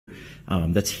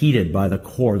that's heated by the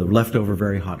core, the leftover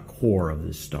very hot core of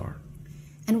this star.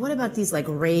 And what about these like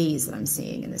rays that I'm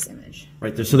seeing in this image?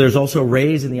 Right there. So there's also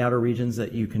rays in the outer regions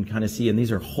that you can kind of see, and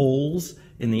these are holes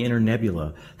in the inner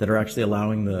nebula that are actually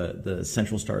allowing the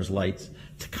central star's light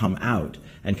to come out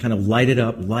and kind of light it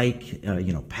up like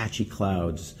patchy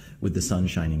clouds with the sun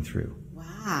shining through.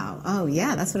 Wow. Oh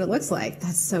yeah, that's what it looks like.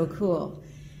 That's so cool.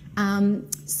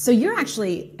 So you're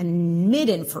actually a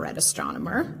mid-infrared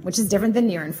astronomer, which is different than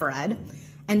near-infrared.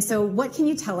 And so what can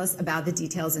you tell us about the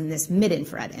details in this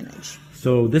mid-infrared image?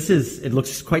 So it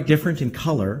looks quite different in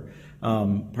color,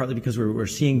 partly because we're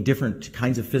seeing different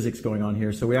kinds of physics going on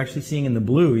here. So we're actually seeing in the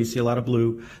blue, you see a lot of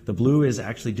blue. The blue is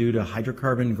actually due to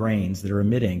hydrocarbon grains that are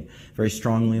emitting very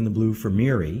strongly in the blue for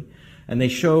MIRI. And they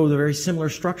show the very similar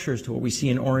structures to what we see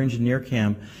in orange and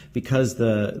NIRCam because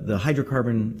the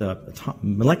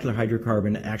molecular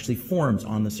hydrocarbon actually forms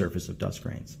on the surface of dust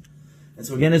grains. And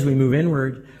so again, as we move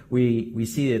inward, we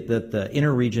see that the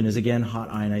inner region is again hot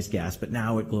ionized gas, but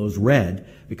now it glows red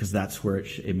because that's where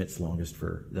it emits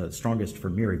the strongest for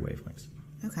MIRI wavelengths.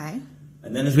 Okay.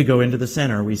 And then as we go into the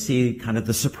center, we see kind of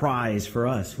the surprise for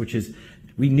us, which is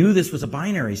we knew this was a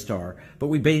binary star, but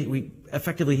we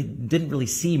effectively didn't really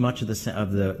see much of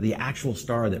the actual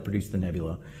star that produced the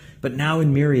nebula. But now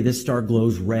in MIRI, this star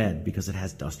glows red because it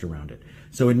has dust around it.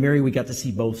 So in MIRI, we got to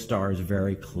see both stars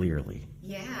very clearly.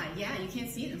 Yeah, you can't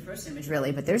see it in the first image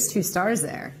really, but there's two stars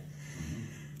there.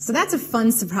 So that's a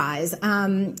fun surprise.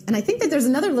 And I think that there's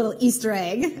another little Easter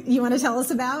egg you want to tell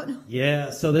us about?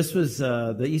 Yeah, so this was,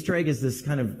 the Easter egg is this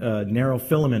kind of narrow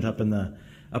filament up in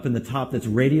the top that's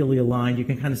radially aligned. You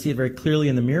can kind of see it very clearly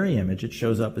in the MIRI image. It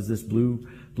shows up as this blue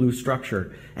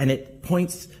structure, and it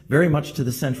points very much to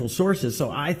the central sources.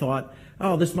 So I thought,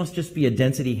 oh, this must just be a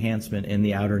density enhancement in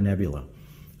the outer nebula.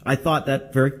 I thought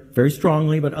that very, very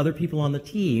strongly, but other people on the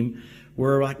team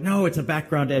were like, no, it's a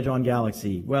background edge-on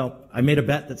galaxy. Well, I made a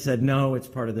bet that said, no, it's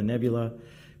part of the nebula.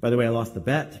 By the way, I lost the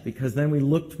bet because then we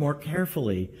looked more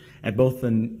carefully at both the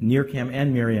NIRCam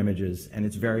and MIRI images, and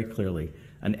it's very clearly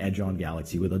an edge-on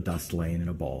galaxy with a dust lane and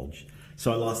a bulge.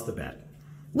 So I lost the bet.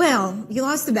 Well, you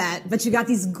lost the bet, but you got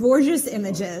these gorgeous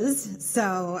images,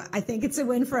 so I think it's a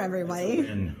win for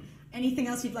everybody. Anything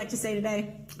else you'd like to say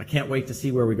today? I can't wait to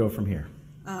see where we go from here.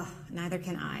 Oh, neither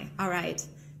can I. All right.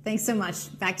 Thanks so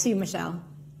much. Back to you, Michelle.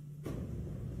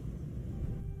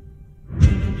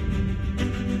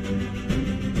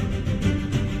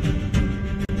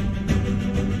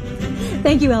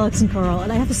 Thank you, Alex and Carl.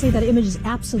 And I have to say that image is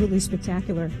absolutely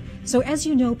spectacular. So as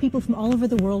you know, people from all over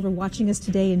the world are watching us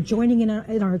today and joining in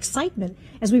our excitement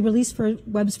as we release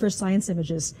Webb's first science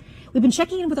images. We've been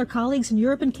checking in with our colleagues in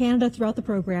Europe and Canada throughout the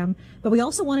program, but we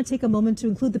also want to take a moment to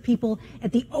include the people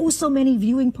at the so many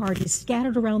viewing parties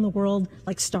scattered around the world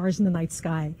like stars in the night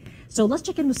sky. So let's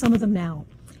check in with some of them now.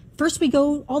 First, we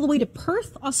go all the way to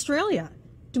Perth, Australia.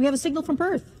 Do we have a signal from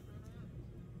Perth?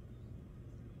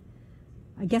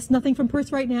 I guess nothing from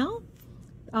Perth right now.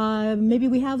 Maybe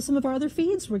we have some of our other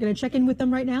feeds. We're going to check in with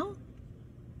them right now.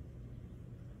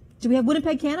 Do we have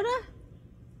Winnipeg, Canada?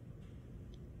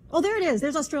 Oh, there it is.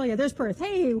 There's Australia. There's Perth.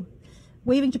 Hey,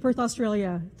 waving to Perth,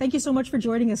 Australia. Thank you so much for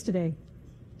joining us today.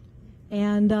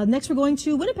 And next we're going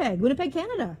to Winnipeg,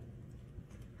 Canada.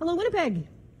 Hello, Winnipeg.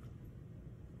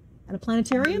 At a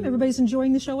planetarium. Everybody's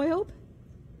enjoying the show, I hope.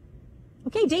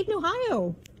 Okay, Dayton,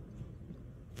 Ohio.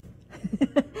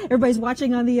 Everybody's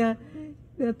watching on the,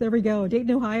 there we go,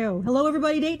 Dayton, Ohio. Hello,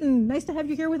 everybody, Dayton. Nice to have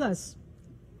you here with us.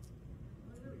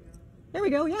 There we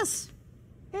go, yes.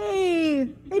 Hey,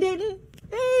 hey, Dayton.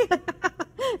 Hey.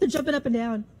 They're jumping up and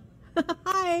down.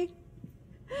 Hi.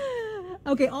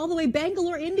 Okay, all the way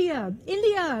Bangalore, India.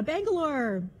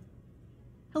 Bangalore.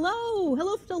 Hello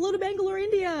to Bangalore,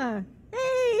 India.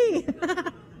 Hey.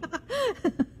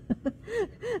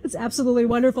 That's absolutely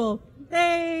wonderful.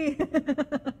 Hey.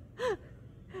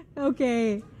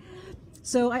 Okay.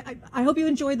 So I hope you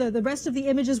enjoy the rest of the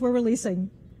images we're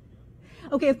releasing.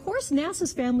 Okay, of course,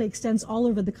 NASA's family extends all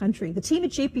over the country. The team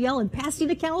at JPL in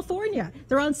Pasadena, California,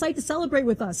 they're on site to celebrate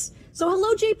with us. So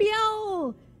hello,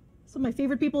 JPL! Some of my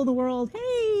favorite people in the world.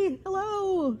 Hey,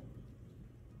 hello!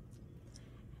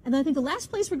 And then I think the last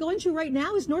place we're going to right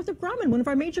now is Northrop Grumman, one of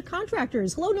our major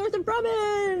contractors. Hello, Northrop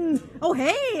Grumman! Oh,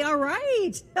 hey, all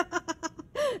right!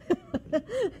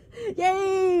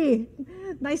 Yay!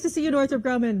 Nice to see you, Northrop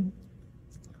Grumman.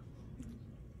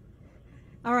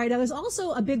 All right, now there's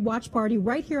also a big watch party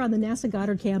right here on the NASA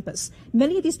Goddard campus.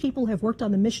 Many of these people have worked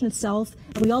on the mission itself,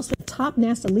 and we also have top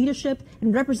NASA leadership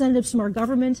and representatives from our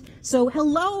government. So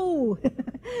hello!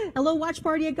 Hello, watch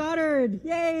party at Goddard.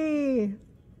 Yay!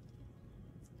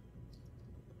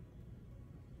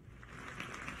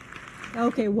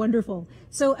 Okay, wonderful.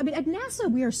 So, I mean, at NASA,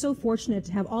 we are so fortunate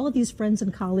to have all of these friends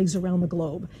and colleagues around the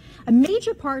globe. A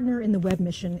major partner in the Webb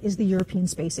mission is the European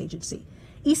Space Agency.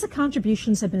 ESA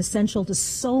contributions have been essential to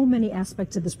so many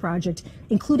aspects of this project,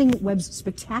 including Webb's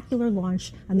spectacular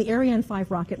launch on the Ariane 5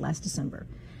 rocket last December.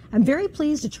 I'm very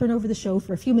pleased to turn over the show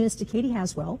for a few minutes to Katie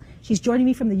Haswell. She's joining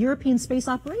me from the European Space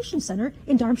Operations Center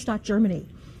in Darmstadt, Germany.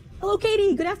 Hello,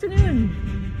 Katie. Good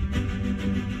afternoon.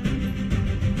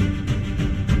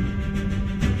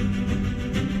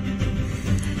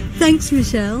 Thanks,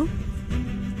 Michelle.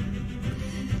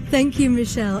 Thank you,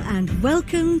 Michelle, and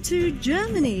welcome to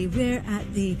Germany. We're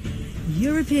at the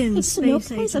European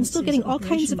Space Agency. I'm still getting all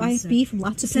kinds of IFB from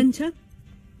lots of centre.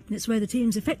 It's where the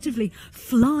teams effectively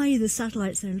fly the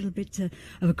satellites. They're a little bit of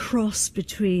a cross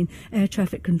between air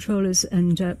traffic controllers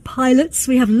and pilots.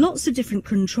 We have lots of different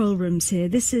control rooms here.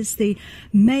 This is the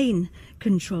main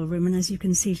control room, and as you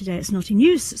can see today, it's not in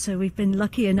use, so we've been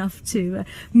lucky enough to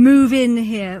move in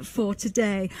here for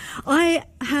today. I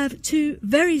have two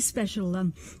very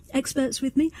special experts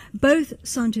with me, both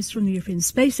scientists from the European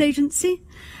Space Agency.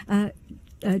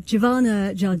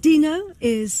 Giovanna Giardino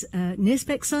is a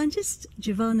near-spec scientist.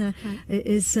 Giovanna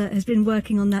has been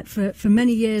working on that for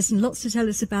many years and lots to tell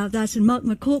us about that. And Mark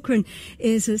McCaughrean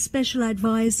is a special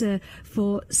advisor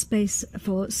for space,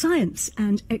 for science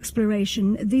and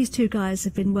exploration. These two guys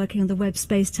have been working on the Webb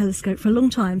Space Telescope for a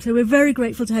long time. So we're very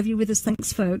grateful to have you with us.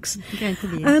 Thanks, folks.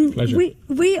 Pleasure.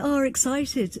 We are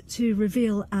excited to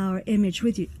reveal our image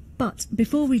with you. But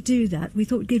before we do that, we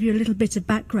thought we'd give you a little bit of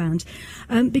background,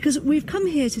 because we've come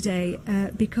here today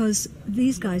because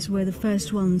these guys were the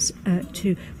first ones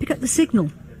to pick up the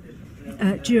signal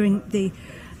during the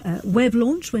Webb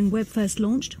launch, when Webb first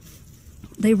launched.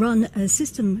 They run a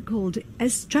system called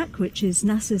S-Track, which is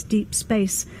NASA's deep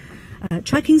space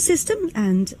tracking system,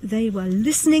 and they were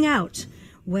listening out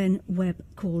when Webb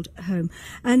called home.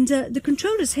 And the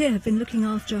controllers here have been looking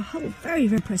after a whole very,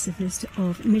 very impressive list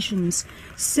of missions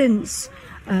since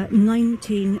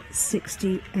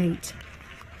 1968.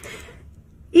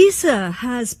 ESA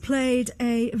has played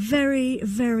a very,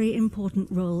 very important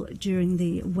role during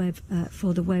the Webb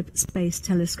for the Webb Space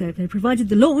Telescope. They provided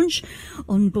the launch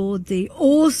on board the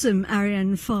awesome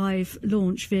Ariane 5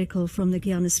 launch vehicle from the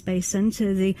Guiana Space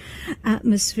Center. The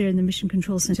atmosphere in the Mission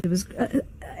Control Center was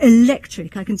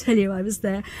electric, I can tell you. I was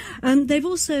there. They've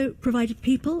also provided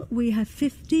people. We have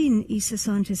 15 ESA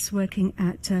scientists working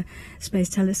at Space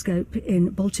Telescope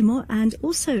in Baltimore, and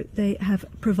also they have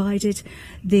provided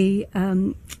the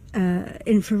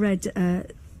infrared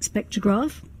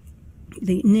spectrograph,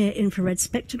 the near-infrared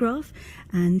spectrograph,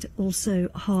 and also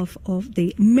half of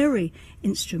the MIRI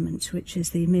instrument, which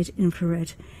is the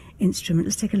mid-infrared instrument.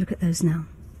 Let's take a look at those now.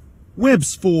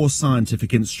 Webb's 4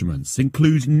 scientific instruments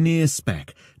include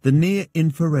NIRSPEC, the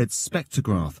near-infrared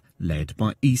spectrograph, led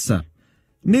by ESA.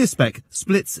 NIRSPEC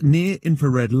splits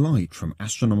near-infrared light from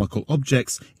astronomical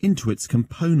objects into its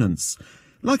components.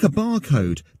 Like a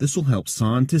barcode, this will help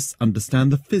scientists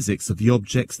understand the physics of the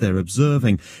objects they're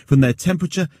observing, from their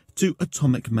temperature to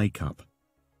atomic makeup.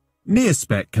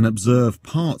 NIRSPEC can observe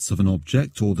parts of an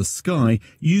object or the sky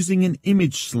using an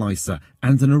image slicer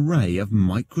and an array of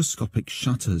microscopic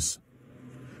shutters.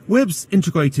 Webb's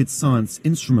Integrated Science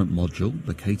Instrument Module,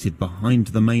 located behind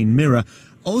the main mirror,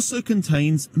 also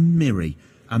contains MIRI,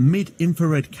 a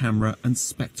mid-infrared camera and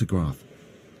spectrograph.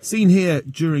 Seen here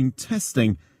during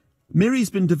testing,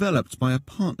 MIRI's been developed by a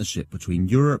partnership between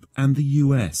Europe and the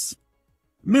US.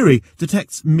 MIRI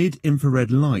detects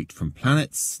mid-infrared light from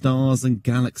planets, stars and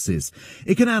galaxies.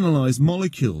 It can analyse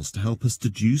molecules to help us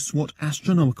deduce what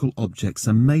astronomical objects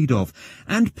are made of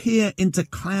and peer into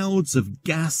clouds of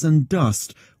gas and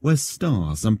dust where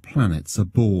stars and planets are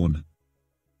born.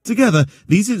 Together,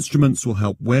 these instruments will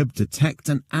help Webb detect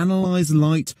and analyse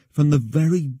light from the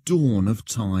very dawn of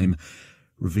time,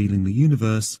 revealing the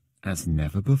universe as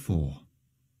never before.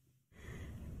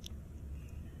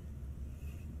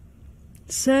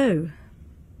 So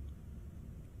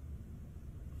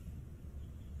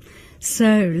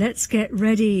let's get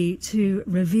ready to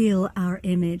reveal our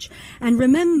image. And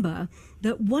remember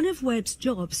that one of Webb's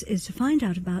jobs is to find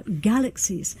out about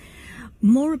galaxies,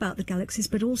 more about the galaxies,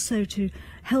 but also to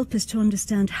help us to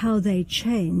understand how they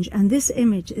change. And this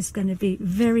image is going to be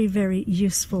very, very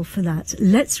useful for that.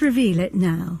 Let's reveal it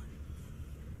now.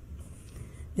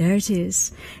 There it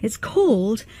is. It's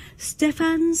called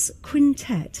Stephan's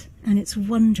Quintet, and it's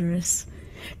wondrous.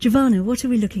 Giovanna, what are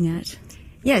we looking at?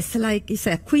 Yes, like it's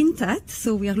a quintet,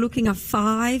 so we are looking at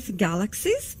 5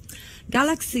 galaxies.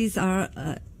 Galaxies are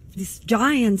this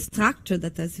giant structure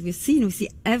that, as we've seen, we see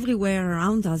everywhere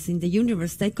around us in the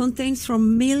universe. They contains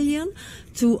from million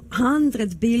to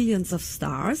 100 billions of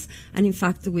stars, and in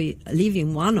fact we live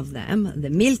in one of them, the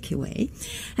Milky Way.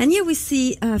 And here we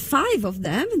see 5 of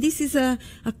them. This is a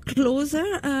closer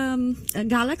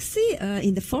galaxy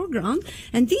in the foreground,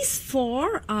 and these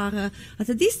 4 are at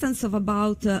a distance of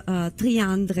about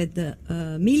 300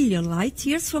 million light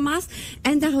years from us,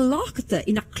 and they're locked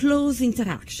in a close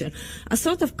interaction, a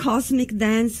sort of cosmic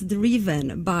dance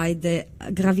driven by the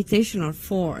gravitational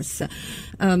force.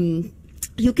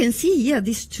 You can see here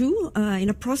these two in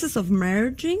a process of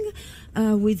merging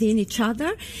within each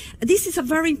other. This is a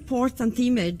very important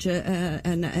image,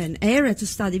 an area to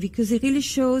study, because it really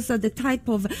shows the type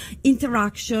of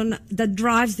interaction that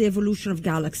drives the evolution of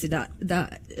galaxies.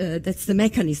 That's the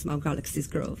mechanism of galaxies'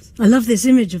 growth. I love this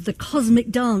image of the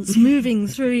cosmic dance moving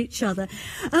through each other.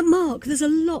 Mark, there's a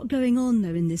lot going on,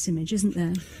 though, in this image, isn't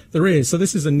there? There is. So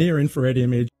this is a near-infrared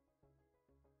image.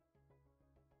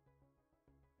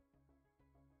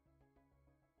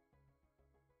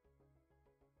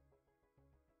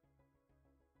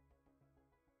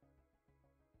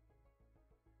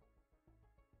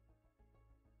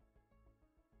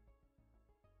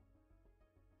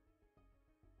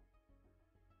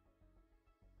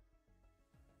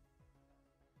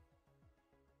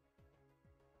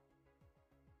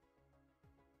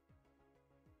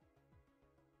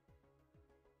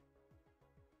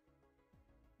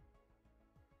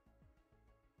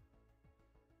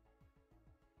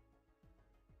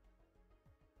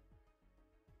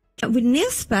 With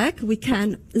NearSpec, we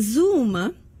can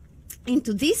zoom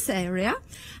into this area,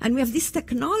 and we have this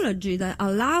technology that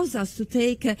allows us to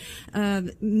take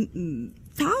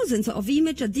thousands of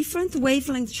images at different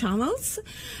wavelength channels,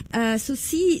 to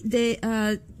see this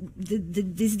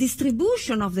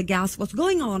distribution of the gas, what's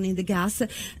going on in the gas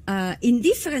in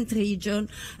different regions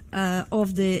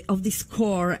of this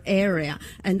core area,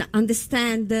 and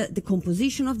understand the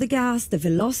composition of the gas, the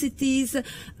velocities,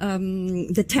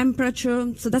 the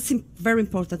temperature. So that's very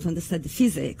important to understand the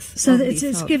physics. So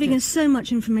it's giving us so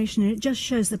much information, and it just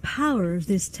shows the power of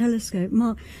this telescope.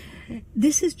 Mark,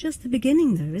 this is just the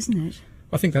beginning, though, isn't it?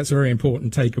 I think that's a very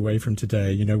important takeaway from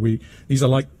today. You know, these are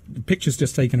like pictures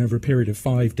just taken over a period of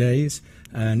 5 days,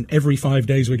 and every 5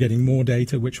 days we're getting more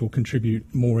data, which will contribute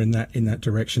more in that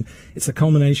direction. It's a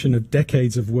culmination of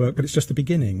decades of work, but it's just the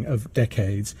beginning of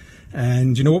decades.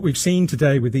 And you know what we've seen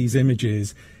today with these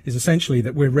images is essentially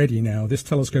that we're ready now. This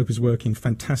telescope is working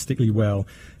fantastically well,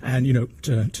 and you know,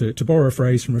 to borrow a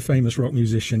phrase from a famous rock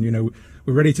musician, you know,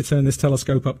 we're ready to turn this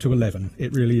telescope up to 11.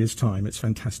 It really is time. It's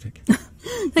fantastic.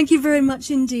 Thank you very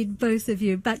much indeed, both of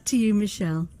you. Back to you,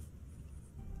 Michelle.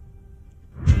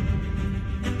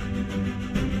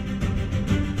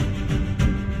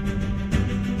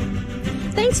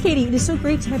 Thanks, Katie. It is so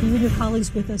great to have you and your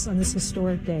colleagues with us on this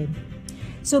historic day.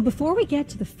 So before we get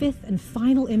to the 5th and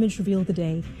final image reveal of the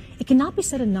day, it cannot be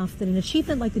said enough that an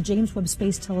achievement like the James Webb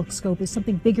Space Telescope is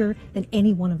something bigger than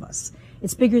any one of us.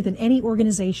 It's bigger than any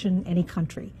organization, any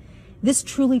country. This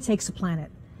truly takes a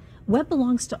planet. Webb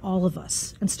belongs to all of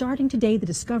us, and starting today, the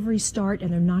discoveries start,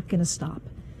 and they're not going to stop.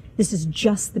 This is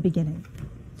just the beginning.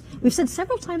 We've said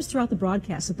several times throughout the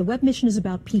broadcast that the Webb mission is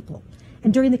about people,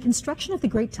 and during the construction of the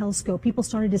Great Telescope, people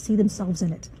started to see themselves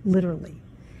in it, literally.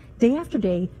 Day after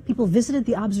day, people visited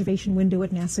the observation window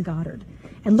at NASA Goddard,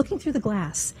 and looking through the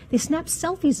glass, they snapped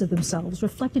selfies of themselves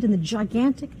reflected in the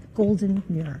gigantic golden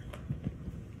mirror.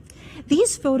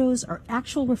 These photos are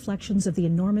actual reflections of the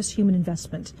enormous human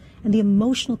investment and the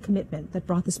emotional commitment that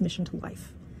brought this mission to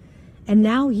life. And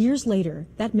now, years later,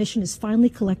 that mission is finally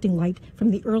collecting light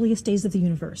from the earliest days of the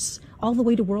universe, all the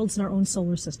way to worlds in our own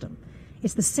solar system.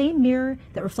 It's the same mirror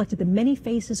that reflected the many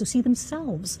faces who see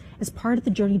themselves as part of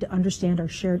the journey to understand our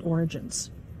shared origins.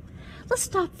 Let's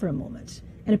stop for a moment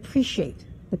and appreciate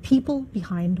the people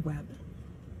behind Webb.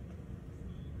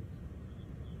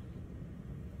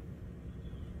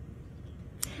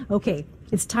 Okay,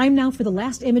 it's time now for the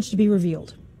last image to be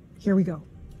revealed. Here we go.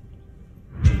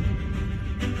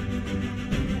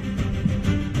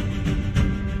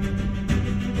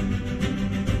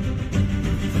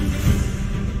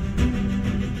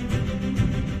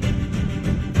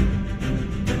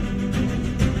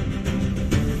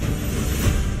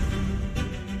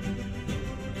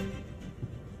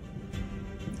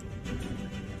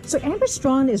 So Amber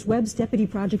Strawn is Webb's deputy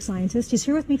project scientist. She's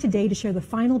here with me today to share the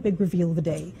final big reveal of the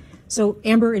day. So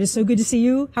Amber, it is so good to see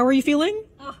you. How are you feeling?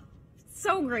 Oh,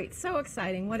 so great, so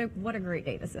exciting. What a great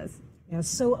day this is. Yes,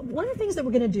 so one of the things that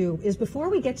we're going to do is before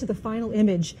we get to the final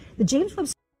image, the James Webb